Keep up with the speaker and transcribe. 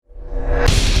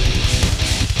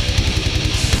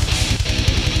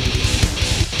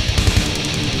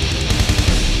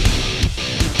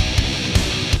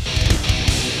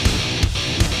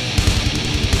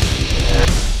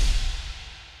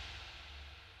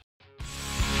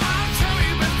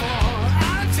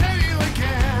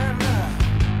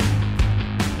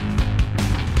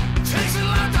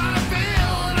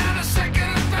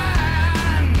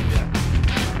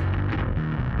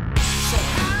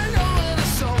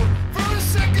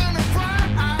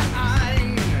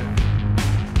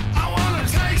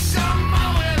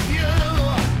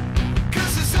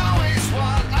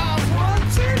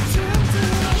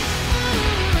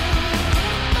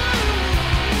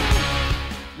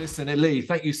Listen, Lee,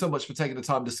 thank you so much for taking the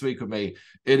time to speak with me.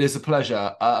 It is a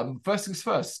pleasure. First things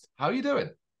first, how are you doing?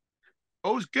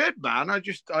 All's good, man. I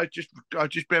just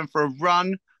been for a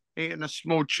run, eating a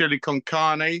small chili con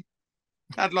carne.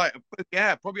 Had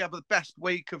probably have the best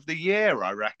week of the year,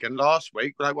 I reckon. Last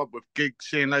week, like what with gigs,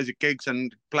 seeing loads of gigs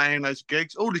and playing loads of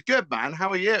gigs. All is good, man. How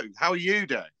are you? How are you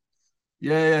doing?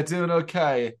 Yeah, doing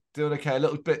okay. Doing okay. A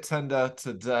little bit tender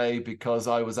today because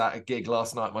I was at a gig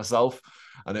last night myself,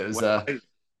 and it was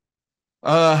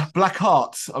Well, Black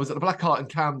Heart. I was at the Black Heart in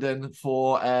Camden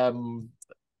for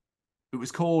it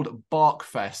was called Bark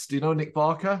Fest. Do you know Nick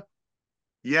Barker?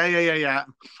 yeah.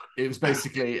 It was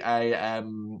basically a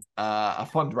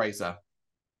fundraiser,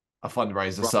 a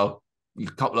fundraiser. Right. So a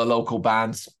couple of local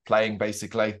bands playing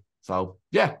basically. So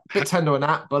yeah, bit tender on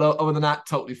that, but other than that,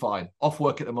 totally fine. Off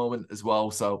work at the moment as well,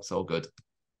 so good.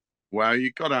 Well,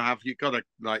 you gotta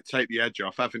like take the edge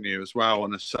off, haven't you, as well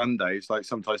on a Sunday. It's like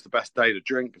sometimes the best day to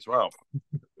drink as well.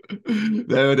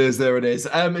 There it is. There it is.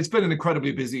 It's been an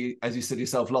incredibly busy, as you said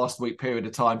yourself, last week period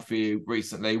of time for you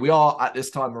recently. We are at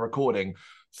this time of recording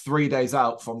 3 days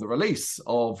out from the release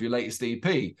of your latest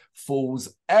EP,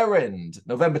 Fool's Errand,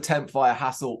 November 10th via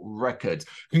Hassle Records.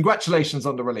 Congratulations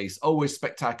on the release. Always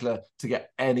spectacular to get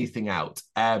anything out.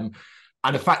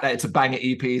 And the fact that it's a banger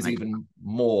EP is even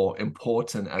more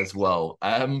important as well.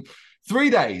 3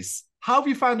 days. How have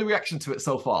you found the reaction to it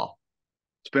so far?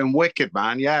 It's been wicked,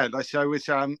 man. Yeah, like so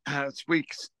it's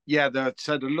weeks. Yeah,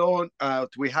 the launch.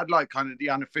 We had like kind of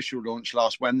the unofficial launch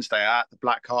last Wednesday at the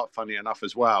Black Heart. Funny enough,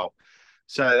 as well.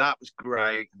 So that was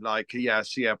great. Like, I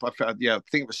think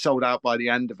it was sold out by the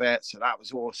end of it. So that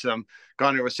was awesome.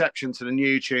 Kind of reception to the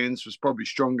new tunes was probably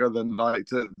stronger than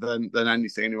than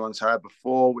anything anyone's heard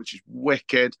before, which is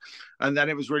wicked. And then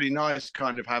it was really nice,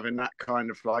 kind of having that kind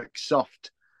of like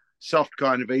soft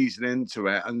kind of easing into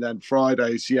it. And then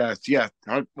Fridays, I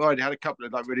already had a couple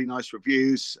of like really nice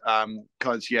reviews.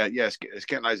 Because it's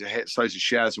getting loads of hits, loads of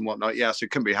shares and whatnot. Yeah, so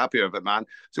couldn't be happier with it, man.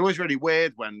 It's always really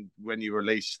weird when you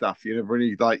release stuff. You never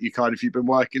really like you kind of you've been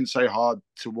working so hard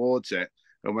towards it.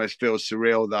 It almost feels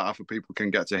surreal that other people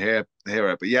can get to hear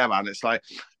it. But yeah, man, it's like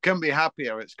couldn't be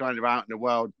happier. It's kind of out in the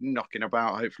world, knocking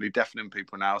about, hopefully deafening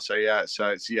people now. So it's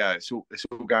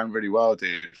all going really well,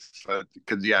 dude. So,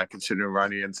 considering we're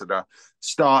only into the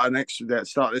start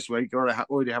this week,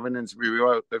 already have an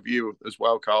interview of you as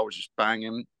well, Carl, which is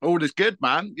banging. All is good,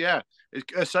 man. Yeah,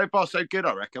 it's so far so good,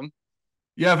 I reckon.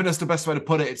 Yeah, I think that's the best way to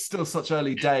put it. It's still such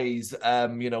early days,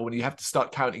 when you have to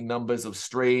start counting numbers of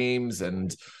streams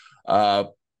and uh,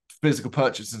 physical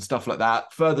purchase and stuff like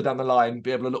that. Further down the line,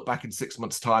 be able to look back in 6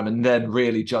 months' time and then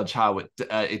really judge how it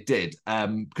did.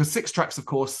 Because 6 tracks, of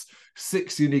course,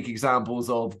 6 unique examples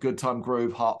of good time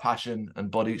groove, heart passion, and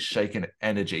body shaking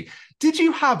energy. Did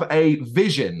you have a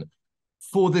vision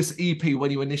for this EP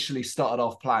when you initially started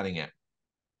off planning it?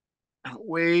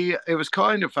 It was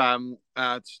kind of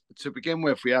to begin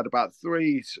with,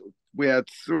 we had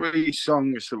three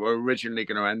songs that were originally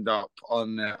going to end up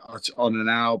on an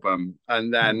album,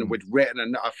 and then Hmm. we'd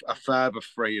written a further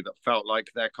three that felt like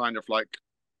they're kind of like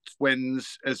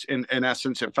twins, as in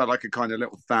essence. It felt like a kind of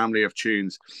little family of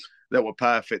tunes that were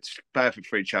perfect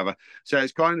for each other. So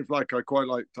it's kind of like I quite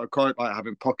like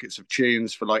having pockets of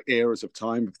tunes for like eras of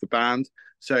time of the band.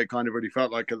 So it kind of really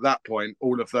felt like at that point,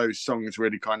 all of those songs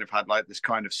really kind of had like this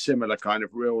kind of similar kind of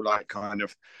real like kind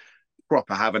of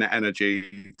proper having an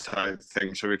energy type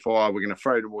thing. So we thought, oh, we're going to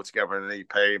throw them all together in an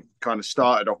EP. Kind of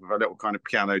started off with a little kind of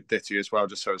piano ditty as well,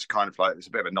 just so it's kind of like it's a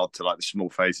bit of a nod to like the Small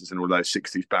Faces and all those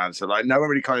 60s bands. So like no one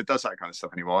really kind of does that kind of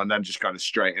stuff anymore. And then just kind of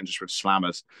straight in just with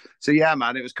slammers. So yeah,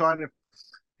 man,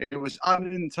 it was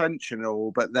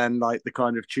unintentional, but then like the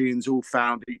kind of tunes all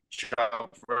found each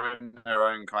other in their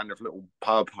own kind of little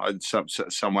pub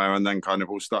somewhere, and then kind of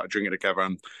all started drinking together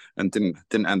and didn't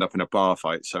end up in a bar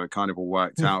fight. So it kind of all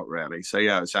worked out really. So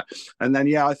yeah, and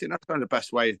then I think that's kind of the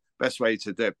best way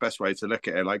to do it, best way to look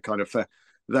at it, like kind of for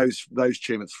those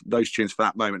tunes for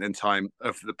that moment in time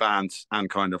of the band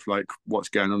and kind of like what's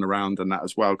going on around and that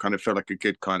as well kind of feel like a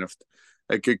good kind of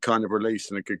release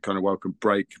and a good kind of welcome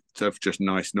break to just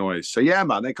nice noise. So yeah,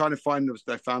 man, they found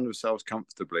themselves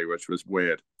comfortably, which was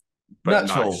weird but nice.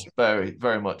 Natural, very,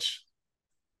 very much.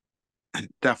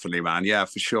 Definitely, man. Yeah,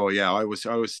 for sure. Yeah, I always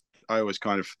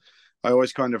kind of, I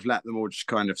always kind of let them all just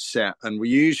kind of sit, and we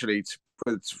usually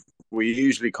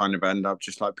kind of end up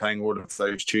just like playing all of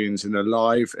those tunes in a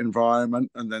live environment,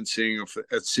 and then seeing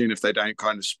if they don't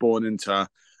kind of spawn into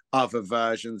other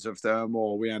versions of them,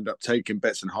 or we end up taking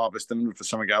bits and harvesting them for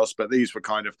something else. But these were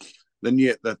kind of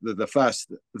the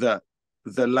first that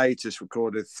the latest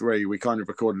recorded three, we kind of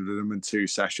recorded them in 2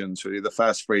 sessions. Really, the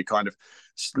first three kind of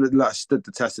stood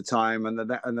the test of time, and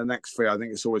the next three, I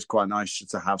think it's always quite nice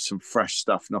to have some fresh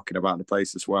stuff knocking about the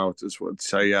place as well.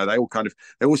 So yeah, they all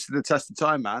stood the test of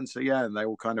time, man. So yeah, and they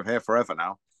all kind of here forever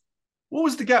now. What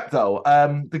was the gap though?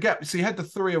 The gap. So you had the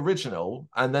three original,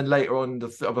 and then later on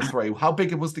the other three. How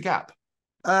big was the gap?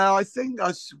 I think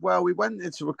we went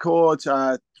into record.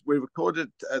 We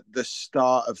recorded at the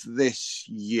start of this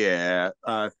year,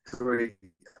 three,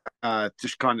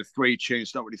 just kind of three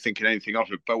tunes, not really thinking anything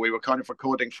of it, but we were kind of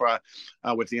recording for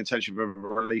with the intention of a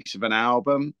release of an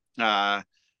album,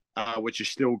 which is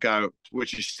still going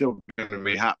to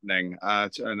be happening.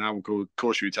 An album called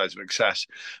Cautionary Tales of Excess.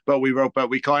 But we thought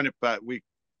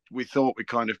we'd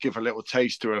kind of give a little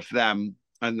taster of them,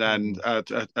 and then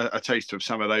a taste of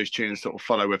some of those tunes that will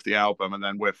follow with the album, and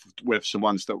then with some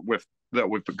ones that we've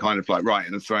been kind of like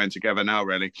writing and throwing together now,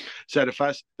 really. So the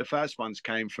first ones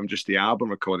came from just the album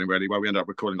recording, really, where we ended up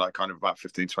recording like kind of about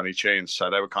 15, 20 tunes. So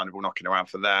they were kind of all knocking around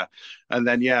for there. And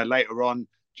then yeah, later on,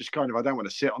 just kind of I don't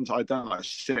like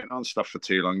sitting on stuff for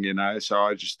too long, you know. So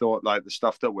I just thought like the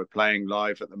stuff that we're playing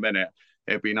live at the minute,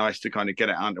 it'd be nice to kind of get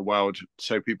it out in the world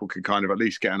so people can kind of at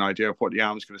least get an idea of what the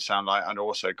album's going to sound like, and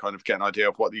also kind of get an idea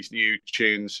of what these new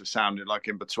tunes are sounding like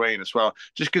in between as well.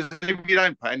 Just because if you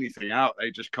don't put anything out,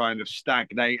 they just kind of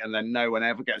stagnate, and then no one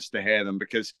ever gets to hear them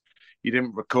because you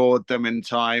didn't record them in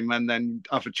time, and then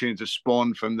other tunes have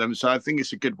spawned from them. So I think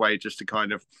it's a good way just to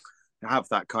kind of have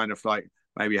that kind of like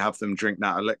maybe have them drink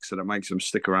that elixir that makes them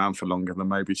stick around for longer than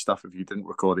maybe stuff if you didn't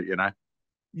record it, you know.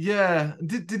 Yeah.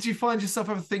 Did you find yourself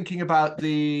ever thinking about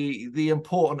the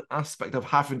important aspect of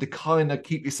having to kind of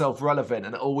keep yourself relevant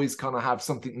and always kind of have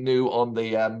something new on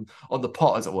the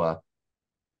pot, as it were?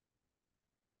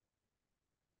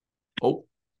 Oh,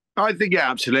 I think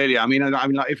yeah, absolutely. I mean,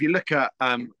 like if you look at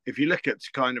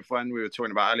kind of when we were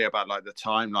talking about earlier about like the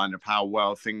timeline of how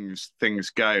well things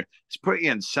go, it's pretty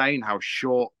insane how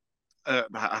short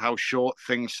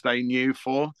things stay new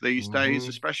for these days,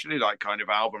 especially like kind of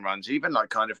album runs. Even like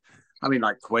kind of, I mean,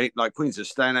 like Queens of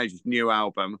Stone Age's new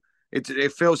album.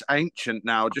 It feels ancient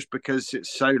now just because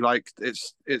it's so like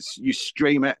it's you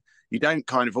stream it. You don't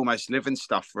kind of almost live in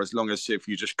stuff for as long as if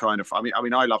you just kind of. I mean,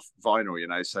 I love vinyl, you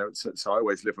know, so I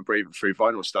always live and breathe through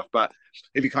vinyl stuff. But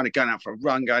if you're kind of going out for a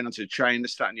run, going onto a train,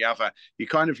 this, that, and the other, you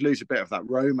kind of lose a bit of that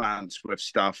romance with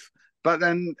stuff. But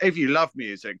then if you love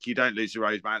music, you don't lose the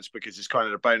romance because it's kind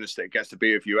of the bonus that it gets to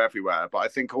be with you everywhere. But I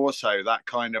think also that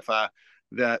kind of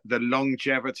the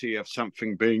longevity of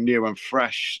something being new and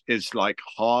fresh is like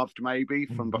halved maybe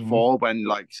from before, when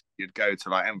like you'd go to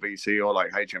like MVC or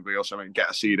like HMV or something,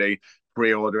 get a CD,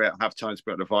 pre-order it, have time to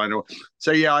put the vinyl.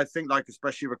 So yeah, I think like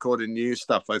especially recording new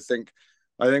stuff, I think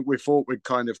we thought we'd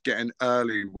kind of get in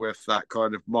early with that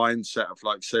kind of mindset of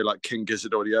like, say, like King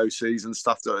Gizzard or the OCs and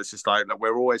stuff, that it's just like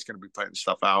we're always going to be putting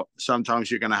stuff out. Sometimes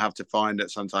you're going to have to find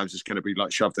it. Sometimes it's going to be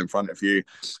like shoved in front of you.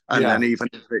 And then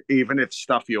even if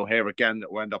stuff you'll hear again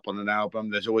that will end up on an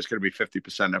album, there's always going to be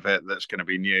 50% of it that's going to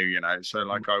be new, you know? So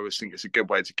like, I always think it's a good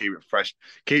way to keep it fresh,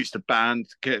 keeps the band,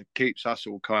 keeps us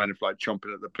all kind of like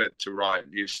chomping at the bit to write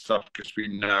new stuff because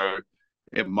we know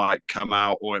it might come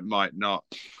out or it might not.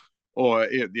 Or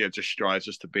it just strives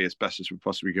us to be as best as we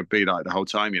possibly could be like the whole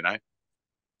time, you know.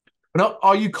 Now,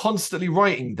 are you constantly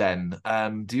writing then?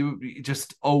 Do you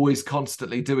just always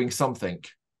constantly doing something?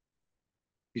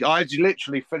 I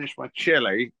literally finished my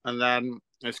chili, and then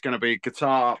it's going to be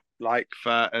guitar like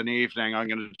for an evening. I'm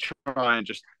going to try and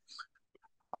just.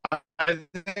 I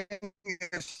think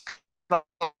it's like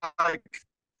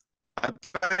I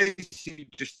basically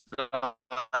just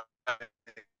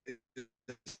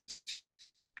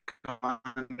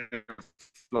kind of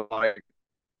like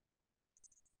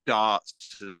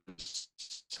darts and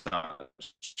stuff.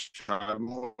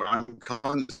 I'm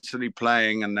constantly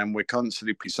playing, and then we're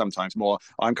constantly sometimes more.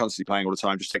 I'm constantly playing all the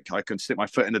time. Just I can stick my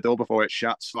foot in the door before it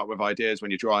shuts. Like with ideas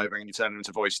when you're driving and you turn them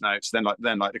into voice notes. Then like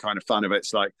the kind of fun of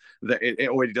it's like that it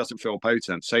already doesn't feel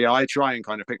potent. So yeah, I try and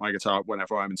kind of pick my guitar up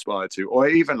whenever I'm inspired to, or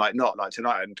even like not like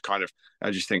tonight and kind of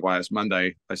I just think, well, it's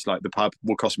Monday. It's like the pub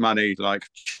will cost money. Like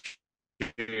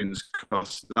tunes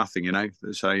cost nothing, you know.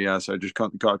 So yeah, so just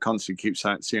got to constantly keep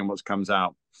seeing what comes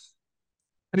out.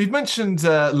 And you've mentioned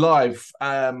live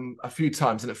a few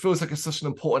times, and it feels like it's such an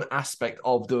important aspect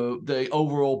of the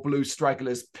overall Blue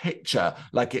Stragglers picture.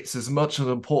 Like it's as much as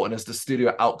important as the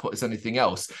studio output as anything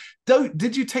else.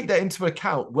 Did you take that into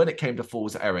account when it came to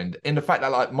Fool's Errand? In the fact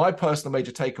that like my personal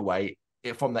major takeaway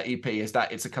from that EP is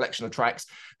that it's a collection of tracks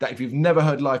that if you've never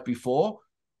heard live before,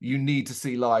 you need to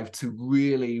see live to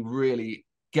really, really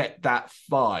get that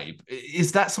vibe.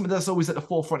 Is that something that's always at the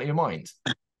forefront of your mind?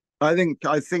 I think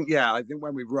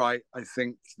when we write, I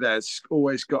think there's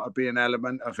always got to be an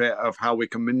element of it of how we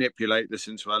can manipulate this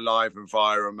into a live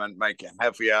environment, make it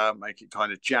heavier, make it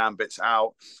kind of jam bits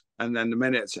out, and then the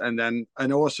minutes, and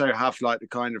also have like the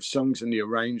kind of songs and the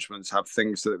arrangements have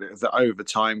things that over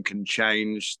time can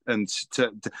change, and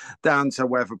down to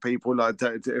whether people like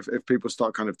if people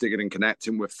start kind of digging and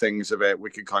connecting with things of it,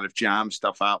 we can kind of jam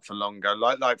stuff out for longer.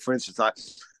 Like for instance, that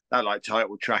like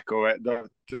title track or the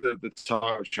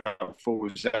title track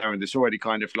falls there, and it's already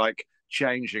kind of like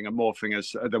changing and morphing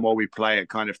as the more we play it,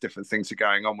 kind of different things are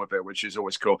going on with it, which is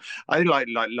always cool. I like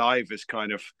live is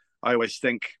kind of, I always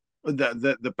think that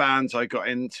the bands I got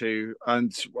into,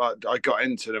 and I got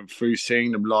into them through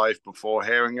seeing them live before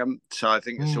hearing them. So I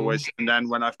think it's always, and then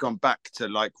when I've gone back to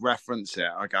like reference it,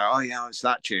 I go, oh yeah, it's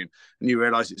that tune, and you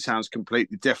realize it sounds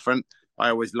completely different. I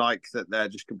always like that they're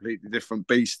just completely different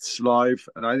beasts live,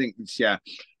 and I think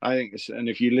and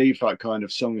if you leave like kind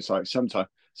of songs like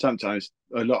sometimes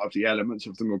a lot of the elements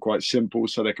of them are quite simple,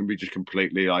 so they can be just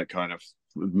completely like kind of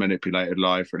manipulated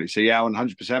live, really. So yeah,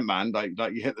 100%, man.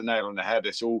 Like you hit the nail on the head.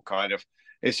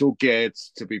 It's all geared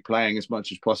to be playing as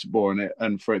much as possible,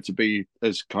 and for it to be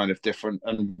as kind of different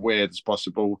and weird as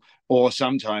possible, or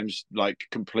sometimes like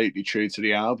completely true to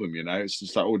the album. You know, it's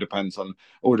just like all depends on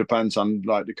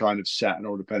like the kind of set, and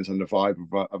all depends on the vibe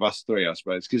of us three, I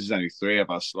suppose, because there's only three of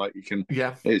us. Like you can,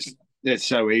 Yeah. It's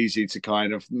so easy to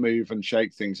kind of move and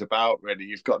shake things about. Really,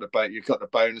 you've got the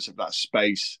bonus of that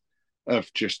space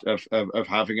of just of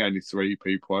having only three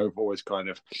people. I've always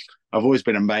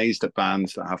been amazed at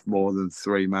bands that have more than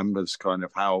three members, kind of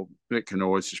how it can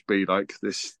always just be like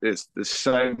this. There's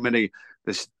so many.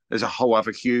 There's a whole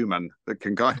other human that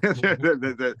can kind of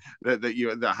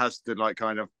that has to like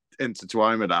kind of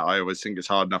intertwine with that. I always think it's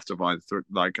hard enough to find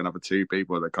like another two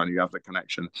people that kind of have the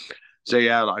connection. So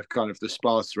yeah, like kind of the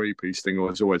sparse three-piece thing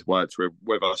has always worked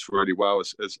with us really well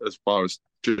as far as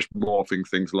just morphing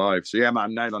things live. So yeah,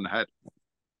 man, nail on the head.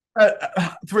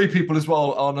 Three people as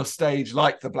well on a stage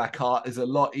like the Black Heart is a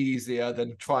lot easier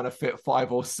than trying to fit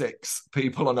 5 or 6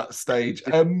 people on that stage.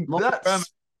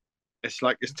 That's It's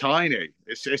like it's tiny.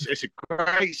 It's a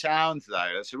great sound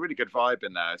though. It's a really good vibe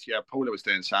in there. Yeah, Paula was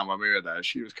doing sound when we were there.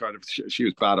 She was she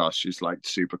was badass. She's like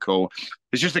super cool.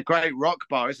 It's just a great rock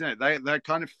bar, isn't it? They're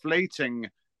kind of fleeting.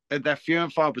 They're few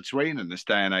and far between in this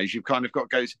day and age. You've kind of got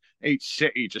goes. Each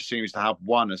city just seems to have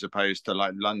one, as opposed to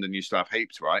like London used to have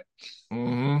heaps, right?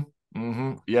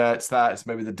 Yeah, it's that. It's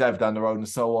maybe the Dev down the road and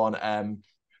so on.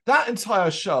 That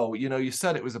entire show, you know, you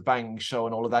said it was a banging show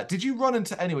and all of that. Did you run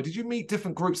into anyone? Did you meet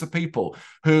different groups of people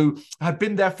who had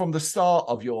been there from the start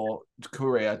of your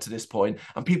career to this point,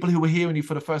 and people who were hearing you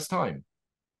for the first time?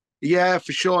 Yeah,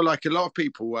 for sure. Like a lot of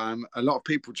people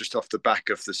just off the back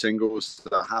of the singles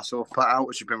that Hassel put out,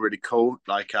 which have been really cool.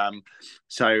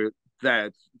 So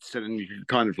they're sitting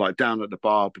kind of like down at the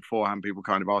bar beforehand, people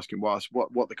kind of asking what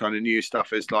the kind of new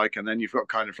stuff is like, and then you've got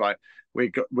kind of like we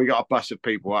got a bus of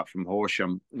people up from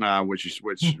Horsham, which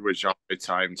are its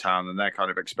hometown, and they're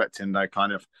kind of expecting their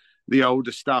kind of the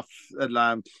older stuff,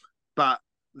 but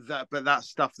that's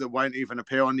stuff that won't even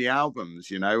appear on the albums,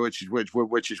 you know, which is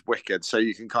wicked. So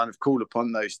you can kind of call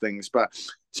upon those things, but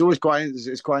it's quite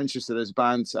interesting. There's a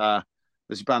band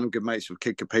of good mates with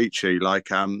Kid Capici,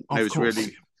 it was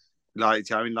really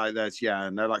like, I mean, like there's, yeah,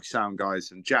 and they're like sound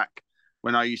guys. And Jack,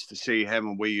 when I used to see him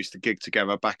and we used to gig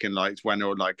together back in like when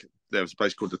or like there was a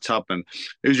place called the Tub, and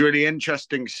it was really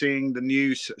interesting seeing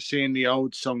the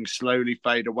old songs slowly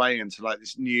fade away into like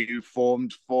this new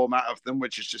formed format of them,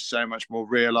 which is just so much more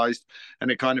realized. And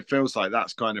it kind of feels like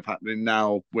that's kind of happening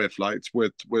now with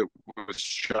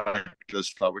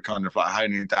Stragglers. Like we're kind of like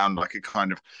honing down like a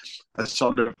kind of a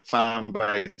solid fan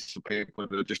base of people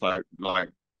that are just like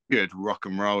good rock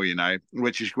and roll, you know,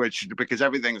 which because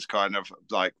everything's kind of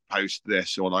like post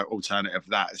this or like alternative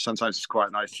that. Sometimes it's quite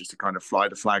nice just to kind of fly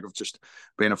the flag of just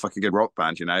being a fucking good rock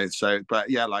band, you know. So, but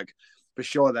yeah, like for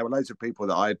sure, there were loads of people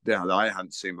that I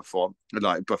hadn't seen before,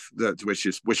 like, which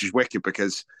is wicked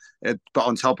because, but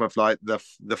on top of like the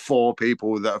 4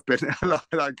 people that have been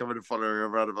like coming and following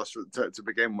around of us to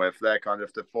begin with, they're kind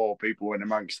of the 4 people in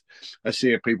amongst a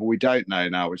sea of people we don't know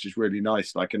now, which is really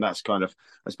nice. Like, and that's kind of,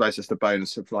 I suppose, that's the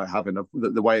bonus of like having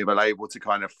the way of being able to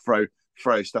kind of throw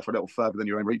stuff a little further than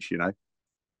your own reach, you know.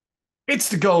 It's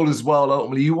the goal as well.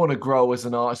 Ultimately, you want to grow as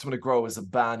an artist, you want to grow as a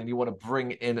band, and you want to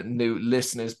bring in new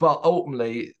listeners. But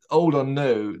ultimately, old or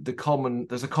new,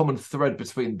 there's a common thread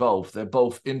between both. They're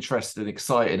both interested,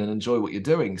 excited, and enjoy what you're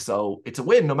doing. So it's a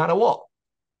win no matter what.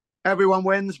 everyone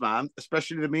wins, man,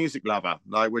 especially the music lover,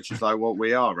 like, which is like what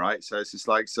we are, right? So it's just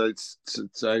like, so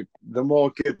the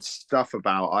more good stuff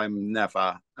about, I'm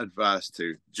never adverse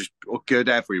to, just or good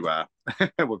everywhere.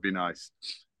 It would be nice.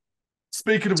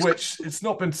 Speaking of which, it's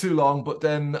not been too long, but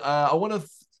then I want to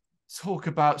talk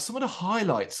about some of the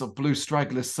highlights of Blue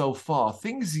Stragglers so far.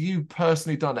 Things you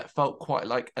personally done that felt quite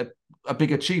like a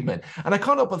big achievement. And I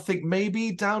can't help but think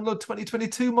maybe Download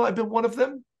 2022 might have been one of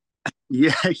them.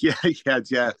 Yeah, yeah.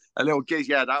 A little gig.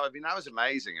 Yeah, that was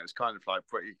amazing. It was kind of like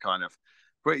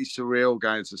pretty surreal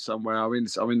going to somewhere. I mean,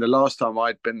 the last time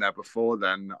I'd been there before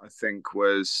then, I think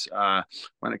was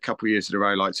when a couple of years in a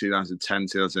row, like 2010,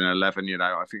 2011.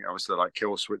 I think I was the like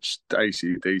Kill Switch,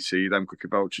 AC/DC, them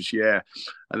Cricket Vultures, yeah.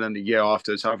 And then the year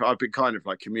after, so I've been kind of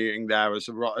like commuting there as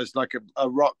a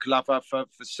rock lover for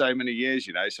so many years.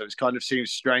 So it's kind of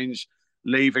seems strange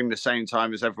leaving the same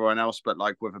time as everyone else, but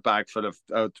like with a bag full of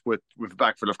with a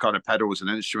bag full of kind of pedals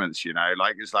and instruments.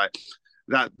 Like it's like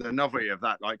that the novelty of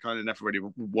that like kind of never really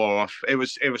wore off. It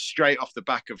was straight off the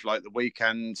back of like the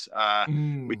weekend.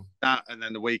 We Mm, that and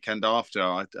then the weekend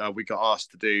after we got asked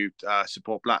to do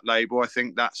support Black Label. I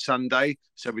think that Sunday,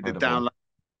 so incredible.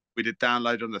 we did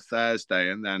download on the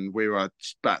Thursday, and then we were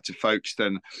back to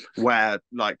Folkestone, where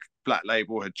like Black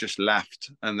Label had just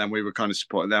left, and then we were kind of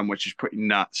supporting them, which is pretty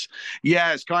nuts.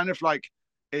 Yeah, it's kind of like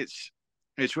it's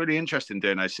it's really interesting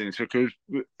doing those things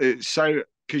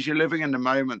because you're living in the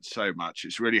moment so much.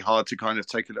 It's really hard to kind of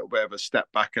take a little bit of a step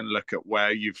back and look at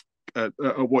where you've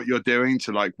what you're doing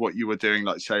to like what you were doing,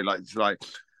 like say like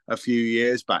a few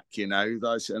years back, and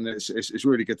it's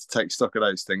really good to take stock of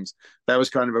those things. There was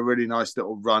kind of a really nice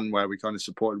little run where we kind of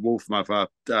supported Wolf Mother,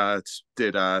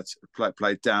 did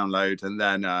played Download,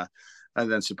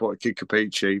 and then supported Kid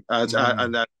Capici, and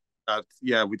Mm. then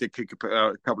yeah, we did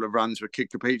a couple of runs with Kid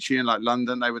Capici in like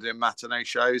London. They were doing matinee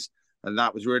shows, and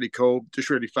that was really cool. Just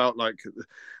really felt like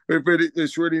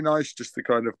it's really nice just to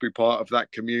kind of be part of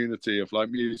that community of like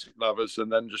music lovers,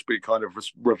 and then just be kind of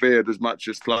revered as much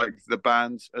as like the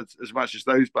bands, as much as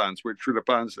those bands, which were the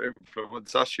bands that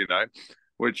influence us,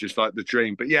 which is like the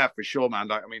dream. But yeah, for sure, man.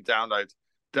 Like, I mean,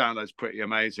 download's pretty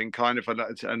amazing, kind of,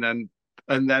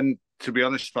 and then to be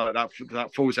honest, like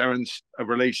that Fool's Errands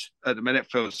release at the minute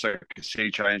feels like a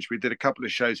sea change. We did a couple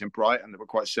of shows in Brighton that were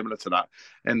quite similar to that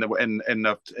in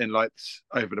like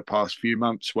over the past few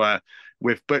months, where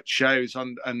we've booked shows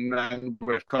on, and then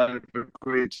we've kind of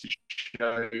agreed to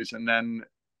shows, and then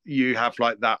you have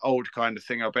like that old kind of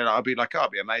thing. I'll be like, oh, it'll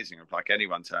be amazing if like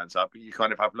anyone turns up. But you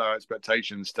kind of have low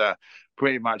expectations to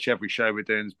pretty much every show we're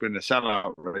doing has been a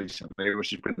sellout recently,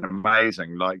 which has been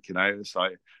amazing. Like, it's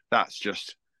like that's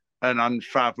just an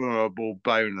unfathomable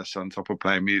bonus on top of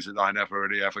playing music that I never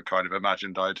really ever kind of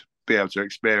imagined I'd be able to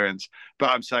experience. But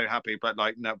I'm so happy. But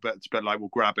like no, but like we'll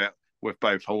grab it with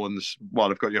both horns while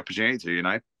I've got the opportunity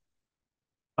to.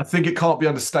 I think it can't be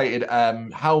understated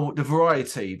how the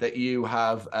variety that you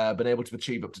have been able to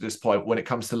achieve up to this point when it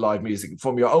comes to live music,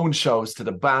 from your own shows to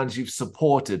the bands you've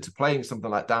supported to playing something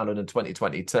like Download in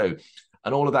 2022.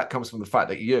 And all of that comes from the fact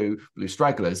that you, Blue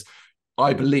Stragglers,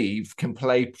 I believe, can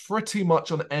play pretty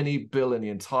much on any bill in the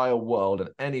entire world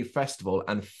and any festival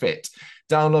and fit.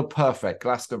 Download perfect,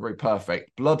 Glastonbury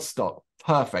perfect, Bloodstock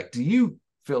perfect. Do you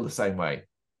feel the same way?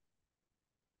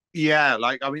 Yeah,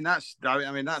 like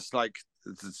that's like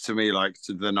to me like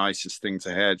the nicest thing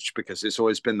to hear, just because it's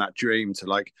always been that dream to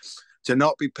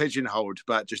not be pigeonholed,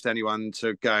 but just anyone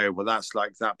to go, well, that's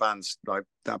like that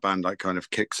band like kind of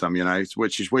kicks some,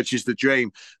 which is the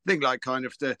dream. I think like kind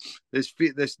of there's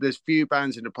few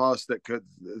bands in the past that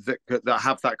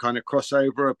have that kind of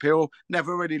crossover appeal.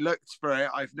 Never really looked for it.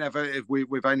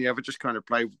 We've only ever just kind of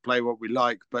play what we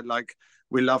like, but like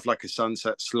we love like a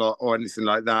Sunset Slot or anything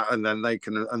like that, and then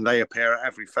they appear at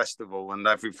every festival, and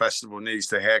every festival needs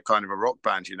to hear kind of a rock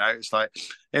band. It's like,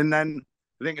 and then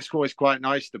I think it's always quite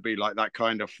nice to be like that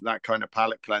kind of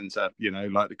palate cleanser,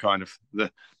 like the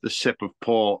sip of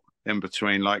port in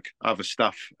between like other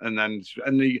stuff, and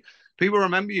the people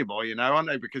remember you more, aren't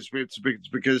they? Because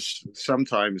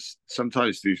sometimes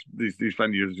these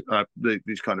venues,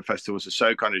 these kind of festivals are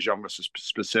so kind of genre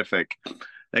specific.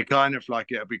 They kind of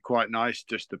like it'd be quite nice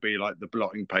just to be like the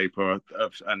blotting paper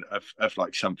of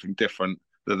like something different.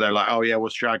 That they're like, oh yeah, well,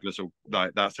 Stragglers, are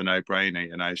like that's a no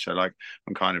brainer. So like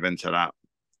I'm kind of into that.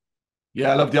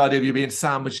 Yeah, I love the idea of you being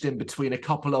sandwiched in between a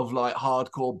couple of like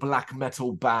hardcore black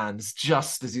metal bands,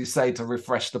 just as you say, to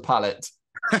refresh the palate.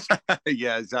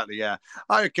 Yeah, exactly. Yeah,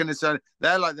 I reckon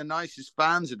they're like the nicest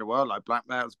fans in the world, like black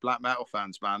metal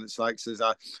fans, man. It's like, says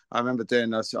I remember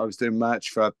I was doing merch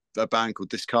for a band called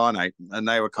Discarnate, and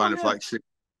they were Oh kind of yeah. like,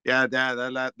 yeah,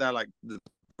 they're like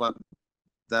but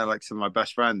they're like some of my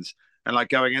best friends. And like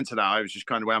going into that, I was just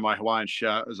kind of wearing my Hawaiian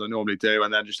shirt as I normally do,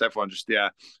 and then just everyone just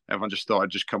thought I'd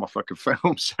just come off like a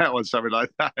film set or something like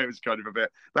that. It was kind of a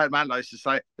bit, but man, like, it's just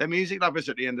like they're music lovers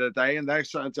at the end of the day, and they're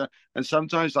starting to, and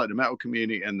sometimes like the metal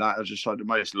community and that are just like the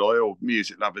most loyal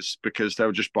music lovers because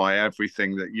they'll just buy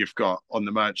everything that you've got on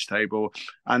the merch table,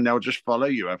 and they'll just follow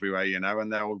you everywhere, you know,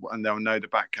 and they'll know the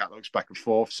back catalogs back and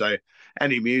forth. So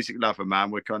any music lover, man,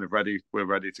 we're ready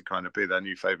to kind of be their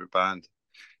new favorite band.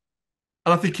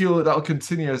 And I think that'll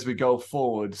continue as we go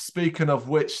forward. Speaking of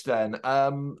which, then,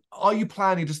 are you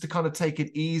planning just to kind of take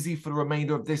it easy for the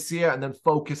remainder of this year and then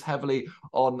focus heavily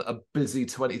on a busy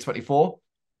 2024?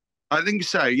 I think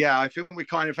so. Yeah, I think we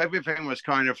kind of everything was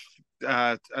kind of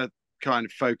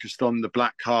focused on the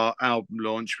Black Heart album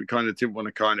launch. We kind of didn't want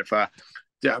to kind of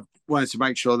yeah, wanted to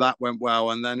make sure that went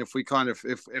well. And then if we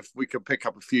if we could pick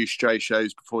up a few stray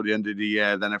shows before the end of the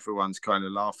year, then everyone's kind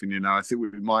of laughing. You know, I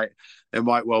think there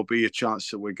might well be a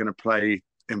chance that we're going to play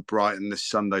in Brighton this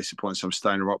Sunday, supporting some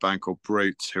stoner rock band called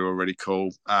Brute, who are really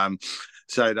cool. But I'm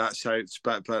literally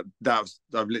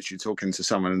talking to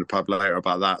someone in the pub later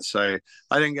about that. So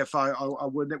I think if I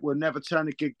would never turn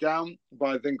a gig down, but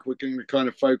I think we're going to kind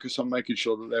of focus on making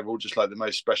sure that they're all just like the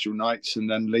most special nights, and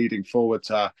then leading forward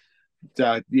to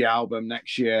the album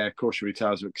next year, Cautionary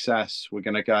Tales of Excess. We're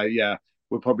going to go, yeah,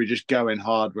 we're probably just going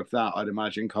hard with that, I'd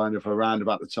imagine, kind of around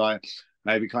about the time,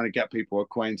 maybe kind of get people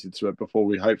acquainted to it before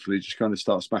we hopefully just kind of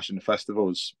start smashing the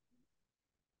festivals.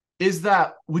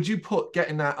 Would you put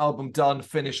getting that album done,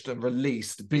 finished, and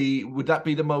released, would that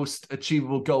be the most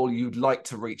achievable goal you'd like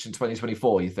to reach in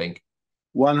 2024, you think?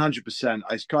 100%.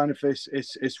 It's kind of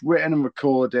it's written and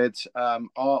recorded.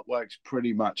 Artwork's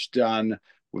pretty much done.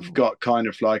 We've got kind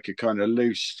of like a kind of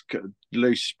loose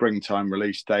springtime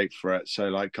release date for it. So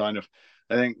like kind of,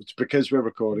 I think it's because we're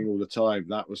recording all the time,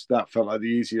 that felt like the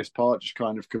easiest part, just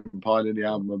kind of compiling the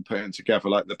album and putting together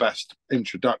like the best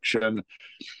introduction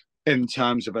in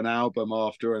terms of an album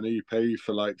after an EP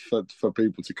for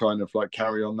people to kind of like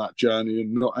carry on that journey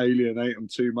and not alienate them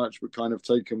too much, but kind of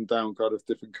take them down kind of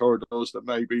different corridors that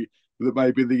maybe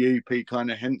the EP kind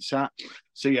of hints at.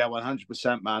 So yeah,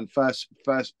 100%, man. First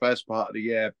part of the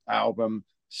year, album.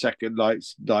 Second,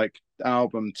 like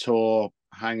album, tour,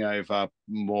 hangover,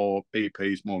 more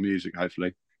EPs, more music,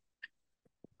 hopefully.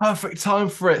 Perfect time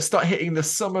for it. Start hitting the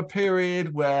summer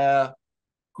period where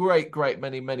great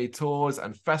many tours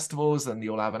and festivals, and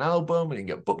you'll have an album and you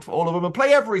can get booked for all of them and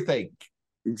play everything.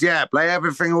 Yeah, play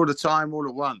everything all the time, all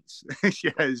at once.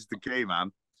 Yeah, it's the key,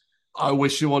 man. I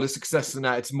wish you all the success in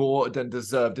that. It's more than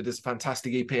deserved. It is a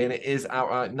fantastic EP and it is out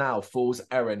right now, Fool's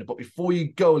Errand. But before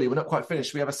you go, Lee, we're not quite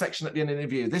finished. We have a section at the end of the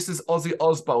interview. This is Ozzy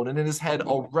Osbourne, and in his head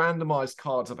are randomized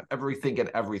cards of everything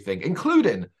and everything,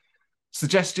 including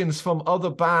suggestions from other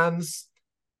bands,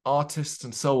 artists,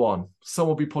 and so on. Some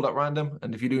will be pulled at random,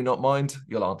 and if you do not mind,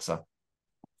 you'll answer.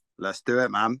 Let's do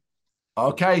it, man.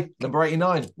 Okay, number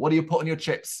 89. What do you put on your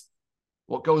chips?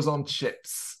 What goes on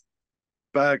chips?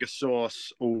 Burger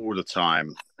sauce all the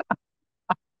time.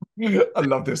 I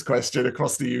love this question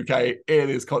across the UK. It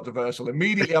is controversial.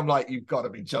 Immediately, I'm like, you've got to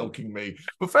be joking me.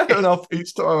 But fair enough,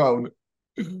 each to our own.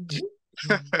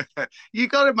 You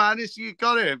got it, man. You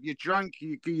got it. If you're drunk,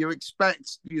 you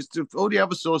expect all the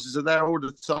other sauces are there all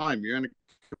the time. You're in a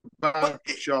burger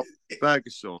shop, burger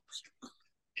sauce.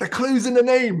 The clue's in the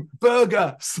name,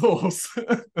 burger sauce.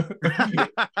 What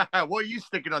are you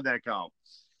sticking on there, Carl?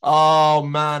 Oh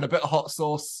man, a bit of hot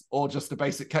sauce or just a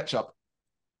basic ketchup.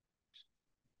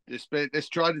 Let's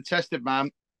try to test it,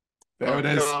 man. There it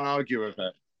is. I can't argue with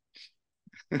it.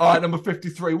 All right, number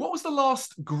 53. What was the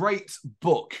last great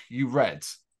book you read?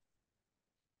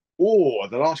 Oh,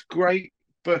 the last great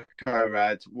book I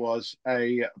read was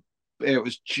it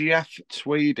was Jeff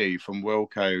Tweedy from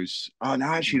Wilco's. Oh no,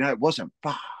 actually no, it wasn't.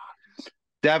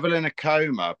 Devil in a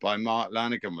Coma by Mark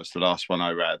Lanigan was the last one I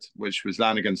read, which was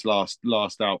Lanigan's last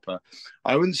output.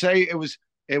 I wouldn't say it was.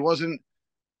 It wasn't.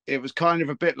 It was kind of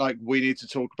a bit like we need to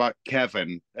talk about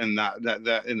Kevin, and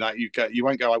that you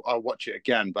won't go. I'll watch it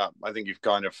again, but I think you've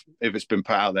kind of, if it's been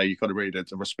put out there, you've got to read it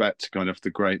to respect kind of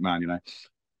the great man, you know.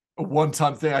 A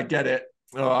one-time thing, I get it.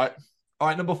 All right.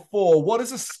 Number 4. What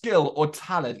is a skill or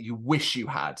talent you wish you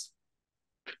had?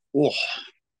 Oh,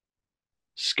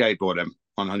 skateboarding,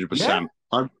 100%.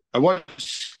 I watch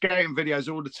skating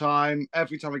videos all the time.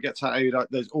 Every time I get tattooed,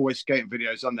 there's always skating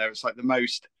videos on there. It's like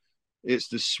it's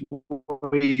the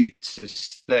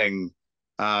sweetest thing.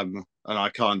 And I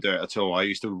can't do it at all. I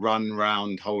used to run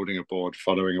around holding a board,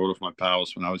 following all of my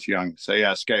pals when I was young. So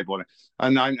yeah, skateboarding.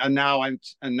 And now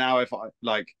if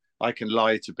I can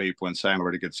lie to people and say I'm a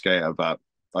really good skater, but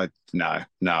no,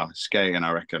 skating,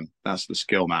 I reckon that's the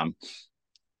skill, man.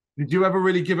 Did you ever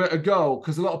really give it a go?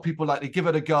 Because a lot of people like they give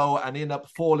it a go and end up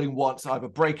falling once, either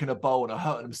breaking a bone or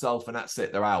hurting themselves, and that's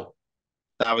it. They're out.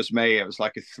 That was me. It was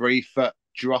like a 3 foot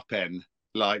drop in,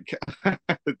 like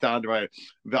down the road.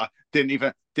 But I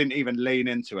didn't even lean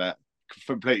into it.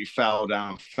 Completely fell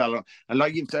down, fell on, and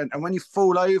like you've done. And when you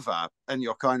fall over and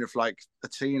you're kind of like a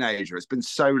teenager, it's been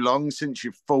so long since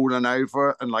you've fallen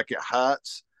over, and like it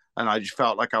hurts. And I just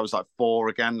felt like I was like 4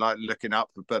 again, like looking up,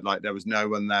 but like there was no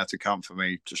one there to comfort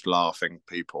me, just laughing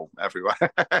people everywhere.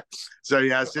 So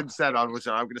yeah, since then I'm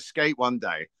going to skate one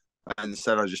day, and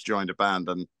instead I just joined a band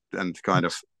and kind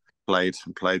of played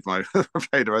my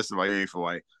played the rest of my youth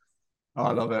away. Oh,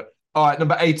 I love it. All right,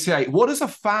 number 88. What is a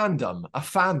fandom, a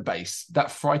fan base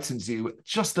that frightens you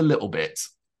just a little bit?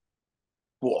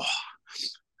 Whoa.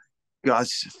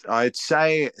 Guys, I'd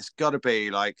say it's got to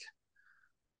be like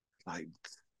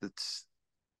it's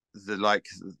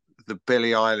the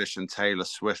Billie Eilish and Taylor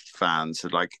Swift fans are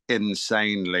like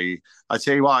insanely. I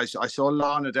tell you what, I saw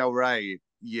Lana Del Rey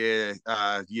years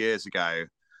ago,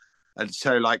 and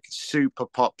so like super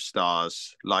pop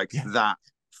stars like that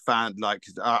fan, like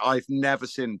I've never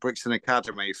seen Brixton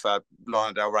Academy for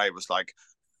Lana Del Rey was like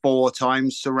 4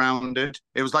 times surrounded.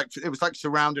 It was like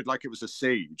surrounded like it was a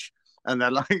siege, and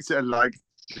they're like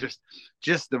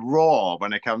just the raw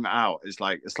when they come out is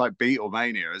like it's like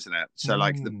Beatlemania, isn't it? So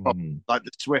like the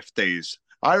Swifties,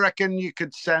 I reckon you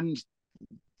could send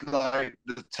like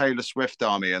the Taylor Swift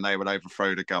army and they would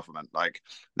overthrow the government. Like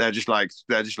they're just like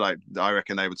I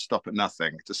reckon they would stop at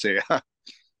nothing to see her.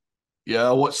 Yeah,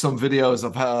 I watched some videos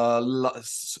of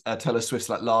her Taylor Swift's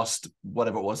like last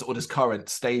whatever it was, or this current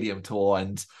stadium tour,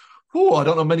 and I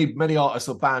don't know many artists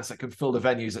or bands that can fill the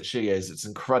venues that she is. It's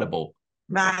incredible,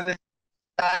 man.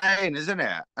 Isn't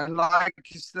it? And like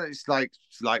it's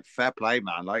like fair play,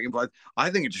 man. Like, but I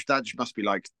think that just must be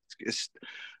like it's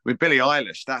with Billie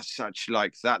Eilish. That's such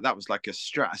like that was like a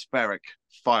stratospheric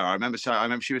fire. I remember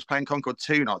she was playing Concord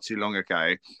 2 not too long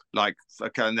ago. Like,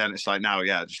 okay, and then it's like now,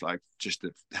 yeah, just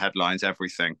the headlines,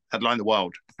 everything, headline the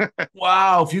world.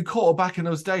 Wow, if you caught her back in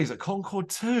those days at Concord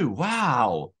 2,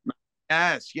 wow.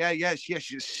 Yes.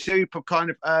 She's super kind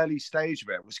of early stage of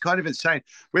it. It was kind of insane.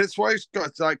 But it's why it's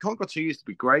got like Concord 2 used to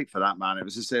be great for that, man. It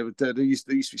was just there used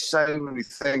to be so many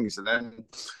things, and then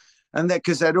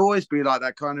because there'd always be like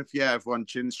that kind of everyone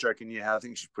chin stroking your hair. I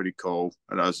think she's pretty cool,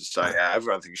 and I was just saying,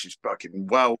 everyone thinks she's fucking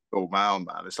well cool, man.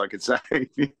 It's like insane.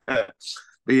 But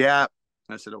yeah,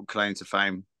 that's a little claim to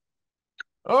fame.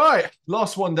 All right,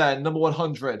 last one then, number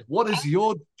 100. What is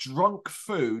your drunk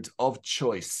food of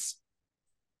choice?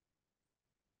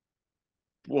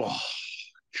 Whoa,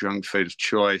 drunk food of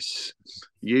choice.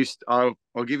 I'll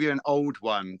give you an old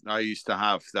one I used to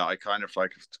have that I kind of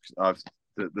like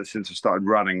that since I started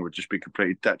running would just be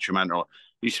completely detrimental.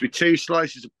 It used to be 2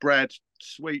 slices of bread,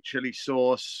 sweet chili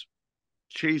sauce,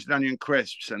 cheese and onion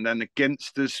crisps, and then the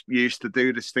Ginsters used to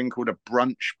do this thing called a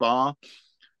brunch bar,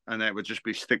 and it would just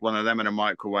be stick one of them in a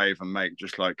microwave and make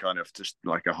just like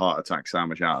a heart attack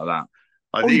sandwich out of that.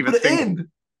 I'd even put it in.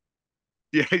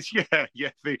 Yes,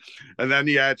 yeah. And then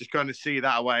just kind of see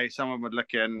that away. Someone would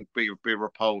look in, be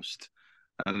repulsed,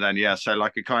 and then so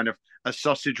like a kind of a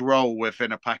sausage roll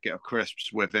within a packet of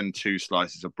crisps within 2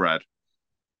 slices of bread.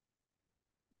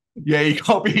 Yeah, you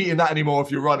can't be eating that anymore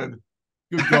if you're running.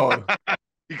 Good God.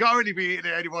 You can't really be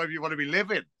eating it anymore if you want to be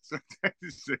living.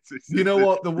 You know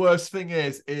what the worst thing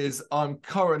is I'm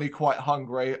currently quite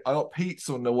hungry. I got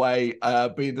pizza on the way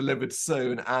being delivered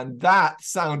soon, and that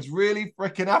sounds really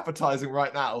freaking appetizing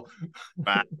right now.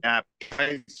 Man, yeah.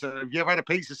 So you've had a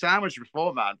pizza sandwich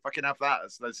before, man. Fucking have that.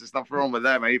 There's nothing wrong with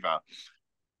them either.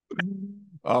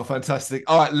 Oh, fantastic.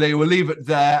 All right, Lee, we'll leave it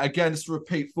there. Again, just to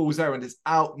repeat, Fool's Errand is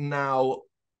out now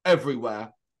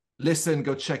everywhere. Listen,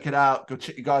 go check it out. Go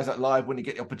check you guys out live when you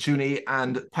get the opportunity,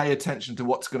 and pay attention to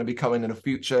what's going to be coming in the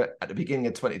future at the beginning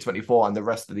of 2024 and the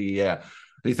rest of the year.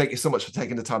 Lee, thank you so much for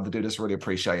taking the time to do this. Really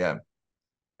appreciate it.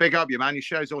 Big up you, man. Your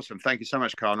show's awesome. Thank you so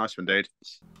much, Carl. Nice one, dude.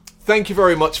 Thank you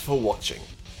very much for watching.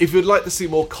 If you'd like to see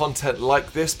more content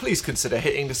like this, please consider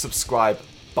hitting the subscribe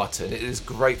button. It is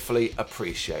gratefully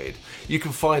appreciated. You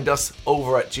can find us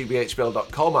over at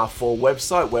gbhbl.com, our full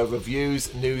website where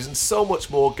reviews, news and so much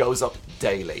more goes up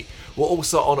daily. We're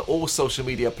also on all social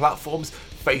media platforms: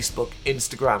 Facebook,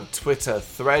 Instagram, Twitter,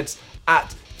 Threads,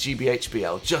 at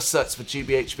GBHBL. Just search for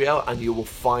GBHBL and you will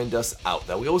find us out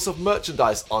there. We also have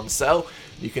merchandise on sale.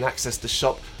 You can access the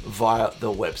shop via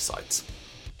the website.